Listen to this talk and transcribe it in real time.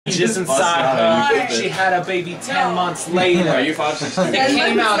Just inside her, she had a baby 10 months later. It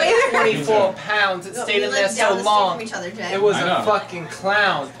came out at 24 pounds. It stayed in there so long. It was a fucking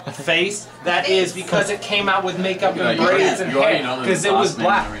clown face. That is because it came out with makeup and braids and hair. Because it was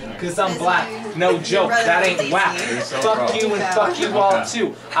black. Because I'm black. No joke. That ain't whack. Fuck you and fuck you all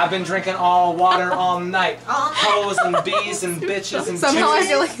too. I've been drinking all water all night. Hoes and bees and bitches and somehow I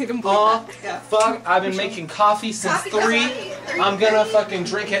feel like I can believe that. Fuck, I've been making coffee since 3. I'm gonna fucking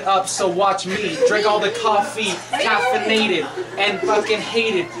drink it up, so watch me. Drink all the coffee, caffeinated, and fucking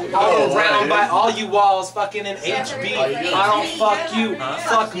hated all around by all you walls fucking in HB. I don't fuck you,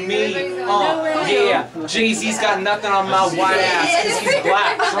 fuck me. Yeah, Jay-Z's got nothing on my white ass because he's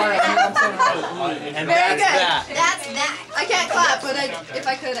black. And that's that. That's that. I can't clap, but if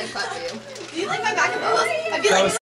I could, I'd clap for you. Do you like my back and forth? I feel like